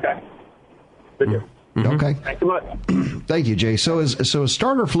 Okay. Thank you. Mm-hmm. Okay. Thanks so much. Thank you, Jay. So is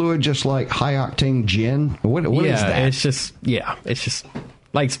starter fluid just like high octane gin? What is that? It's just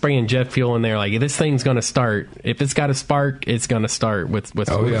like spraying jet fuel in there. Like, this thing's going to start. If it's got a spark, it's going to start with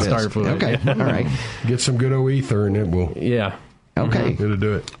starter fluid. Okay. Yeah. All right. Get some good old ether and it will. Yeah. Okay. It'll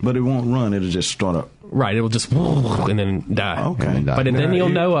do it. But it won't run. It'll just start up. Right, it will just and then die. Okay. But then you'll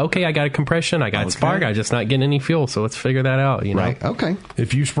know, okay, I got a compression, I got spark, I'm just not getting any fuel, so let's figure that out, you know. Right, okay.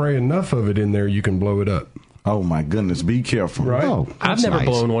 If you spray enough of it in there, you can blow it up. Oh, my goodness. Be careful. Right. Oh, I've never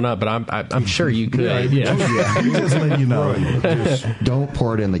blown one up, but I'm sure you could. Yeah. Just let you know. Don't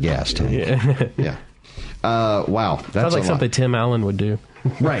pour it in the gas tank. Yeah. Wow. That's Sounds like a something lot. Tim Allen would do.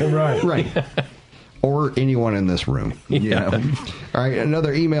 Right. Right. Or anyone in this room. Yeah. All right.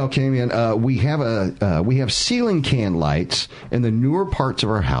 Another email came in. We have ceiling can lights in the newer parts of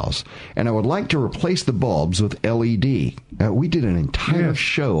our house, and I would like to replace the bulbs with LED. We did an entire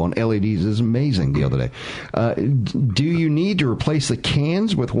show on LEDs. It was amazing the other day. Do you need to replace the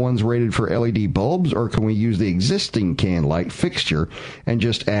cans with ones rated for LED bulbs, or can we use the existing can light fixture and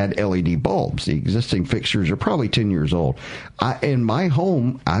just add LED bulbs? The existing fixtures are probably 10 years old. In my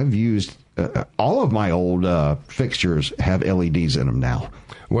home, I've used all of my old fixtures have LEDs in them now.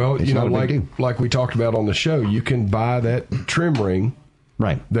 Well, It's you know, not a big deal. like we talked about on the show, you can buy that trim ring.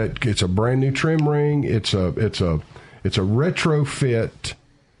 Right. That it's a brand new trim ring. It's a retrofit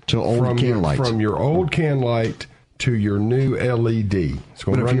to old can lights. From your old can light to your new LED. It's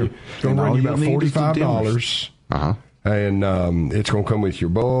going to run you about $45. And it's going to come with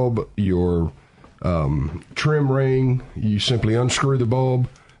your bulb, your trim ring. You simply unscrew the bulb,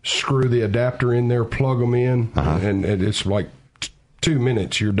 screw the adapter in there, plug them in, and it's like 2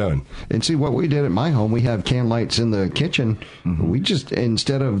 minutes, you're done. And see, what we did at my home, we have can lights in the kitchen. We just,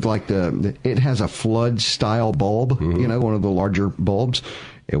 instead of like it has a flood style bulb, you know, one of the larger bulbs,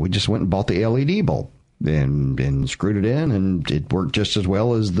 we just went and bought the LED bulb and screwed it in, and it worked just as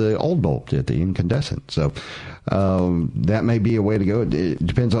well as the old bulb did, the incandescent. So that may be a way to go. It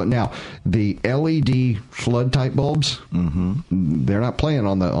depends on, now the LED flood type bulbs, they're not playing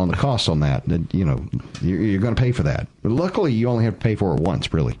on the cost on that. You know, you're going to pay for that. But luckily, you only have to pay for it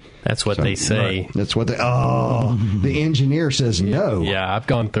once, really. That's what they say. Right. That's what the engineer says no. Yeah, I've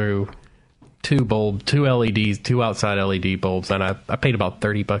gone through two LEDs, two outside LED bulbs, and I paid about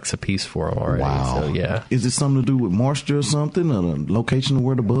 $30 a piece for them already. Wow. So, yeah. Is it something to do with moisture or something, or the location of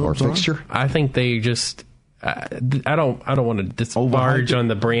where the bulbs or fixture? I think they just. I don't want to disparage on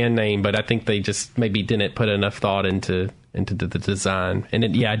the brand name, but I think they just maybe didn't put enough thought into the design. And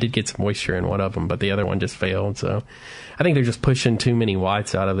I did get some moisture in one of them, but the other one just failed. So I think they're just pushing too many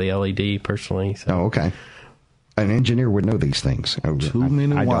watts out of the LED, personally. So. Oh, okay. An engineer would know these things. Too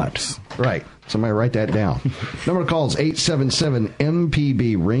many watts. Right. Somebody write that down. Number to call is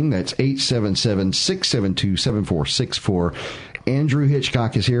 877-MPB-RING. That's 877-672-7464. Andrew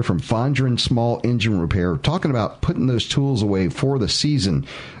Hitchcock is here from Fondren Small Engine Repair, talking about putting those tools away for the season.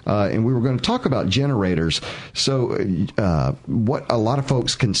 And we were going to talk about generators. So what a lot of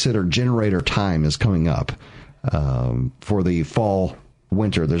folks consider generator time is coming up for the fall,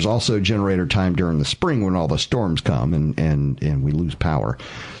 winter. There's also generator time during the spring when all the storms come and we lose power.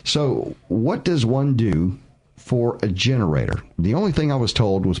 So what does one do for a generator? The only thing I was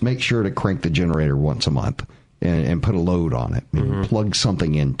told was make sure to crank the generator once a month and put a load on it and plug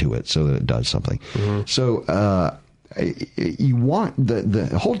something into it so that it does something. So you want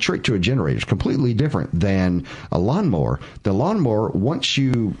the whole trick to a generator is completely different than a lawnmower. The lawnmower, once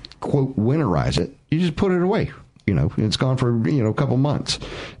you quote winterize it, you just put it away. You know, it's gone for, a couple months.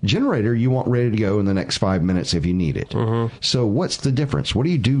 Generator, you want ready to go in the next 5 minutes if you need it. So what's the difference? What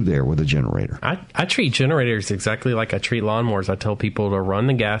do you do there with a generator? I treat generators exactly like I treat lawnmowers. I tell people to run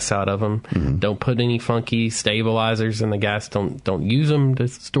the gas out of them. Don't put any funky stabilizers in the gas. Don't use them to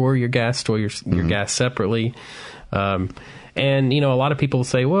store your gas. Store your gas separately. And, a lot of people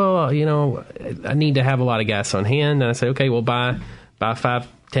say, well, I need to have a lot of gas on hand. And I say, okay, well, buy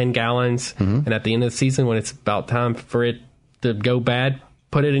 5-10 gallons, and at the end of the season, when it's about time for it to go bad,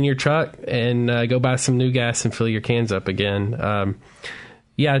 put it in your truck and go buy some new gas and fill your cans up again. I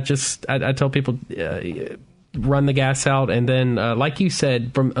tell people run the gas out, and then like you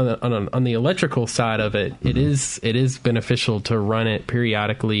said, from on the electrical side of it, it is beneficial to run it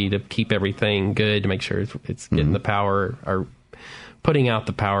periodically to keep everything good, to make sure it's getting the power or putting out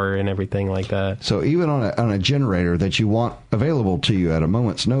the power and everything like that. So even on a generator that you want available to you at a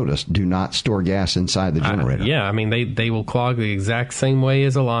moment's notice, do not store gas inside the generator. They will clog the exact same way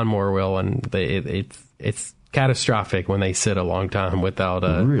as a lawnmower will, and it's catastrophic when they sit a long time without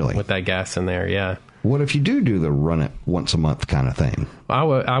with that gas in there. Yeah. What if you do the run it once a month kind of thing?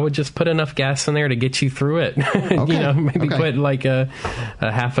 I would just put enough gas in there to get you through it. Maybe put like a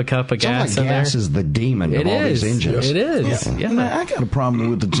half a cup of gas in there. Gas is the demon of all these engines. It is. Yeah. Now, I got a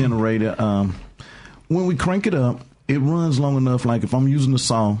problem with the generator. When we crank it up, it runs long enough. Like if I'm using the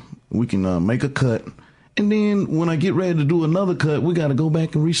saw, we can make a cut, And then when I get ready to do another cut, we got to go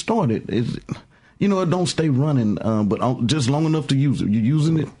back and restart it. It don't stay running, but just long enough to use it. You're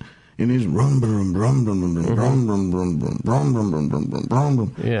using it, and it's rum, rum, rum, rum, rum, rum, rum, rum, rum, rum, rum, rum,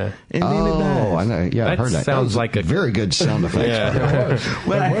 rum. Yeah. And then it dies. I know. Yeah, I heard that. Sounds like a very good sound effect. Yeah.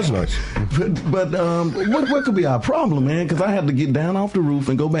 That was nice. But what could be our problem, man? Because I have to get down off the roof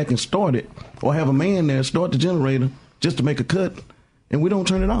and go back and start it, or have a man there start the generator just to make a cut, and we don't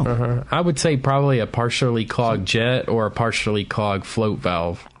turn it off. I would say probably a partially clogged jet or a partially clogged float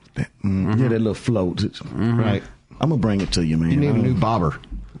valve. Yeah, that little float. Right. I'm going to bring it to you, man. You need a new bobber.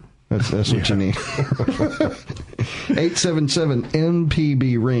 That's what you need.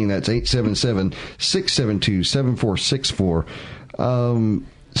 877-MPB-RING. That's 877-672-7464.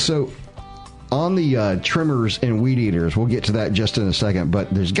 So on the trimmers and weed eaters, we'll get to that just in a second,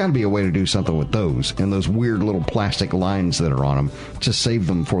 but there's got to be a way to do something with those and those weird little plastic lines that are on them to save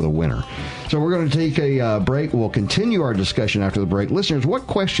them for the winter. So we're going to take a break. We'll continue our discussion after the break. Listeners, what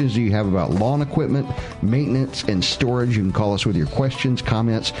questions do you have about lawn equipment, maintenance, and storage? You can call us with your questions,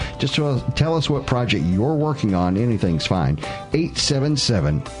 comments. Just tell us what project you're working on. Anything's fine.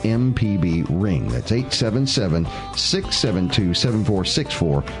 877-MPB-RING. That's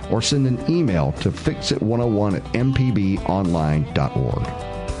 877-672-7464. Or send an email to fixit101@mpbonline.org.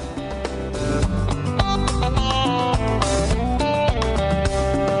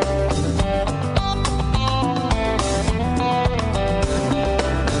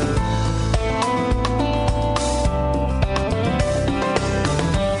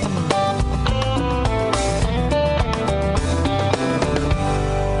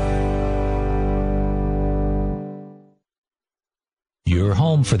 Your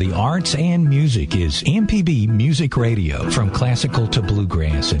home for the arts and music is MPB Music Radio. From classical to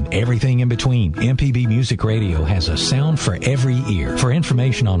bluegrass and everything in between, MPB Music Radio has a sound for every ear. For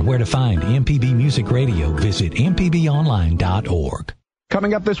information on where to find MPB Music Radio, visit mpbonline.org.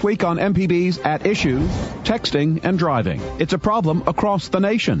 Coming up this week on MPB's At Issue, texting and driving. It's a problem across the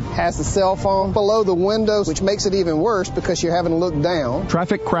nation. Has the cell phone below the windows, which makes it even worse because you're having to look down.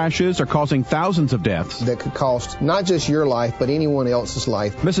 Traffic crashes are causing thousands of deaths that could cost not just your life, but anyone else's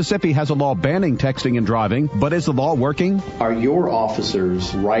life. Mississippi has a law banning texting and driving, but is the law working? Are your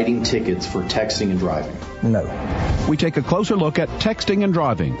officers writing tickets for texting and driving? No. We take a closer look at texting and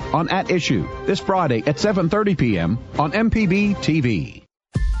driving on At Issue this Friday at 7:30 p.m. on MPB TV.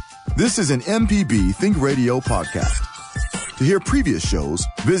 This is an MPB Think Radio podcast. To hear previous shows,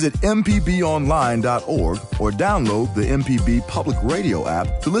 visit mpbonline.org or download the MPB Public Radio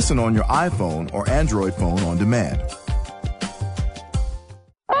app to listen on your iPhone or Android phone on demand.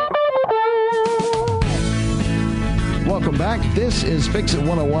 Welcome back. This is Fix It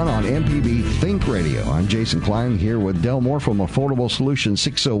 101 on MPB Think Radio. I'm Jason Klein here with Del Moore from Affordable Solutions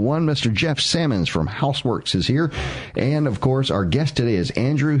 601. Mr. Jeff Sammons from Houseworks is here. And, of course, our guest today is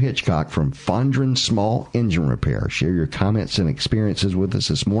Andrew Hitchcock from Fondren Small Engine Repair. Share your comments and experiences with us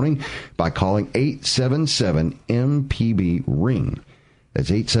this morning by calling 877-MPB-RING.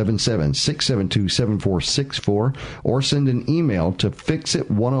 That's 877-672-7464, or send an email to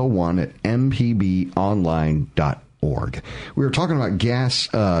fixit101@mpbonline.org. We were talking about gas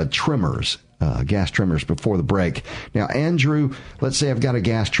trimmers before the break. Now, Andrew, let's say I've got a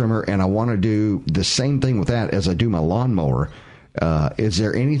gas trimmer and I want to do the same thing with that as I do my lawnmower. Is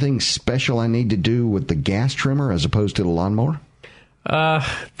there anything special I need to do with the gas trimmer as opposed to the lawnmower?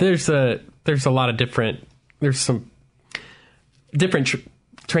 There's a lot of different. There's some different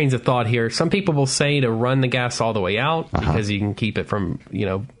trains of thought here. Some people will say to run the gas all the way out because you can keep it from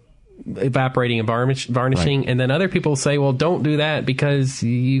evaporating and varnishing. Right. And then other people say, well, don't do that because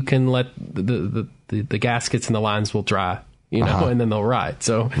you can let the gaskets and the lines will dry, and then they'll rot.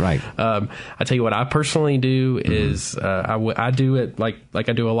 So I tell you what, I personally do is I do it like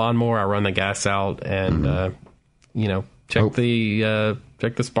I do a lawnmower. I run the gas out and check the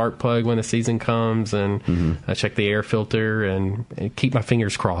spark plug when the season comes, and I check the air filter and keep my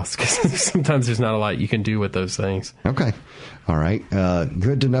fingers crossed because sometimes there's not a lot you can do with those things. Okay. All right.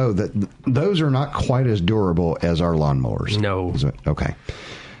 Good to know that those are not quite as durable as our lawnmowers. No. Okay.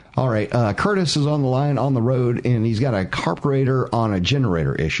 All right. Curtis is on the line on the road, and he's got a carburetor on a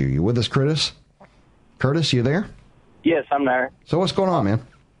generator issue. You with us, Curtis? Curtis, you there? Yes, I'm there. So what's going on, man?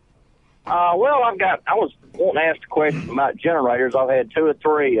 I was wanting to ask a question about generators. I've had two or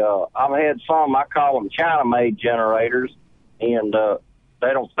three. I've had some, I call them China-made generators, and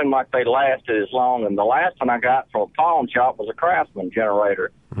they don't seem like they lasted as long. And the last one I got from a pawn shop was a Craftsman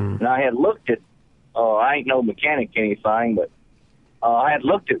generator. And I had looked at, I ain't no mechanic anything, but I had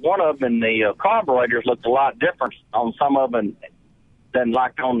looked at one of them, and the carburetors looked a lot different on some of them than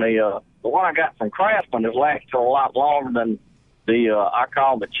like on the the one I got from Craftsman has lasted a lot longer than the I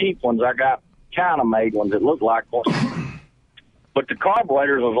call the cheap ones. I got China-made ones that look like one. But the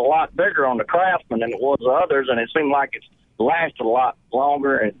carburetors was a lot bigger on the Craftsman than it was the others, and it seemed like it's lasted a lot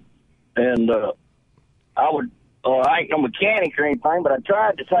longer. And I ain't no mechanic or anything, but I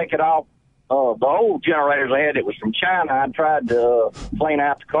tried to take it off. The old generators I had, it was from China. I tried to clean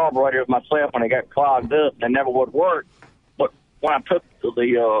out the carburetors myself when they got clogged up. They never would work. But when I took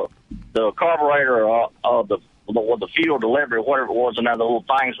the carburetor, the fuel delivery, whatever it was, and the little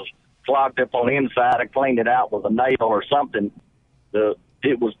things was clogged up on the inside, I cleaned it out with a nail or something.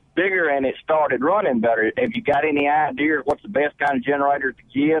 It was bigger and it started running better. Have you got any ideas what's the best kind of generator to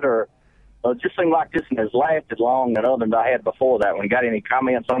get, or it just seemed like this one has lasted longer than others I had before that one? Got any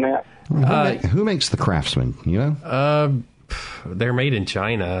comments on that? Who makes the Craftsman, you know? They're made in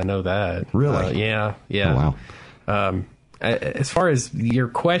China, I know that. Really? Yeah. Oh, wow. As far as your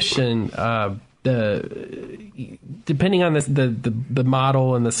question, depending on the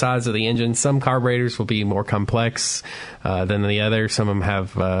model and the size of the engine, some carburetors will be more complex than the other. Some of them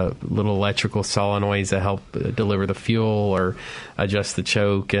have little electrical solenoids that help deliver the fuel or adjust the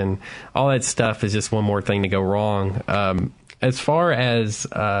choke, and all that stuff is just one more thing to go wrong. As far as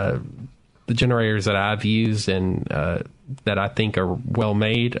the generators that I've used and that I think are well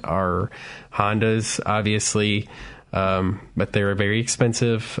made are Hondas, obviously. But they're very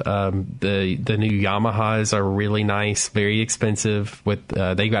expensive. The new Yamahas are really nice, very expensive. With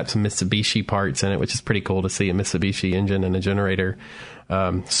they got some Mitsubishi parts in it, which is pretty cool to see a Mitsubishi engine and a generator.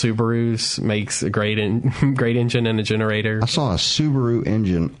 Subaru's makes a great engine and a generator. I saw a Subaru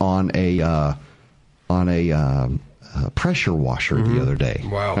engine on a pressure washer the other day.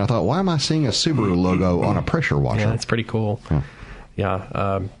 Wow! And I thought, why am I seeing a Subaru logo on a pressure washer? Yeah, that's pretty cool.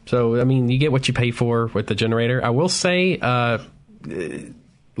 Yeah. So, I mean, you get what you pay for with the generator. I will say,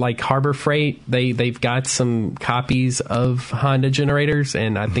 like Harbor Freight, they've got some copies of Honda generators,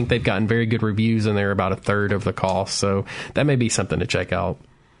 and I think they've gotten very good reviews, and they're about a third of the cost. So that may be something to check out.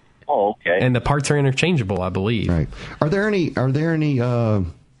 Oh, okay. And the parts are interchangeable, I believe. Right. Are there any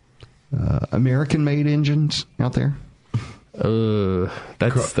American-made engines out there?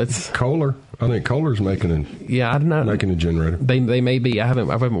 That's Kohler. I think Kohler's making I don't know. Making a generator. They may be. I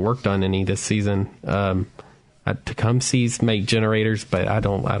haven't worked on any this season. Tecumseh's make generators, but I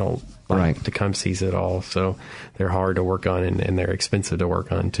don't like Tecumseh's at all. So they're hard to work on and they're expensive to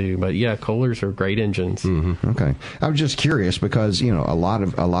work on too. But yeah, Kohler's are great engines. Mm-hmm. Okay, I was just curious because a lot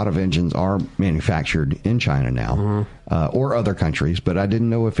of engines are manufactured in China now or other countries, but I didn't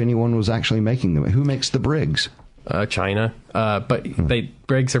know if anyone was actually making them. Who makes the Briggs? China, but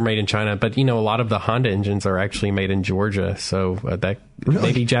Briggs are made in China. But a lot of the Honda engines are actually made in Georgia, so that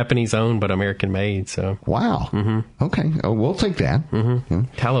may be Japanese owned but American made. So wow, okay, we'll take that.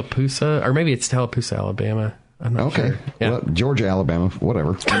 Tallapoosa, or maybe it's Tallapoosa, Alabama. I'm not sure. Yeah. Well, Georgia, Alabama,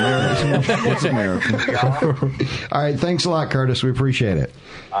 whatever. It's American. All right, thanks a lot, Curtis. We appreciate it.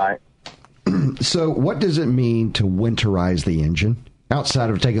 All right. So, what does it mean to winterize the engine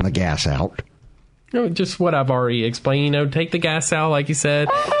outside of taking the gas out? Just what I've already explained. Take the gas out, like you said.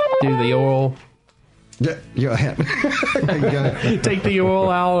 Do the oil. Yeah, go ahead. Take the oil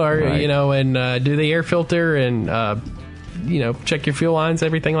out, or right. and do the air filter, and check your fuel lines,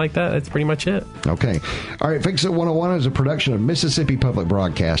 everything like that. That's pretty much it. Okay. All right. Fix It 101 is a production of Mississippi Public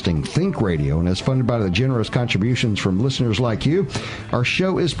Broadcasting Think Radio and is funded by the generous contributions from listeners like you. Our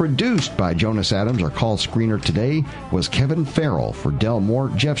show is produced by Jonas Adams. Our call screener today was Kevin Farrell. For Del Moore,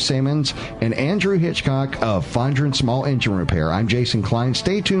 Jeff Simmons, and Andrew Hitchcock of Fondren Small Engine Repair, I'm Jason Klein.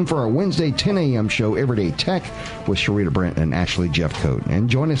 Stay tuned for our Wednesday 10 a.m. show, Everyday Tech, with Sharita Brent and Ashley Jeffcoat. And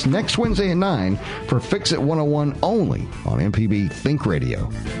join us next Wednesday at 9 for Fix It 101 only on MPB Think Radio.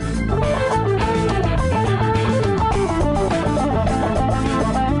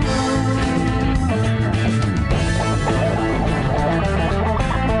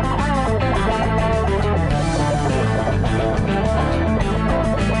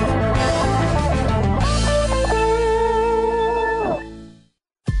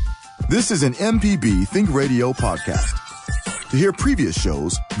 This is an MPB Think Radio podcast. To hear previous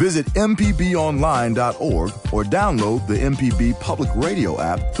shows, visit mpbonline.org or download the MPB Public Radio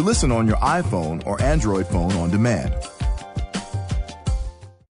app to listen on your iPhone or Android phone on demand.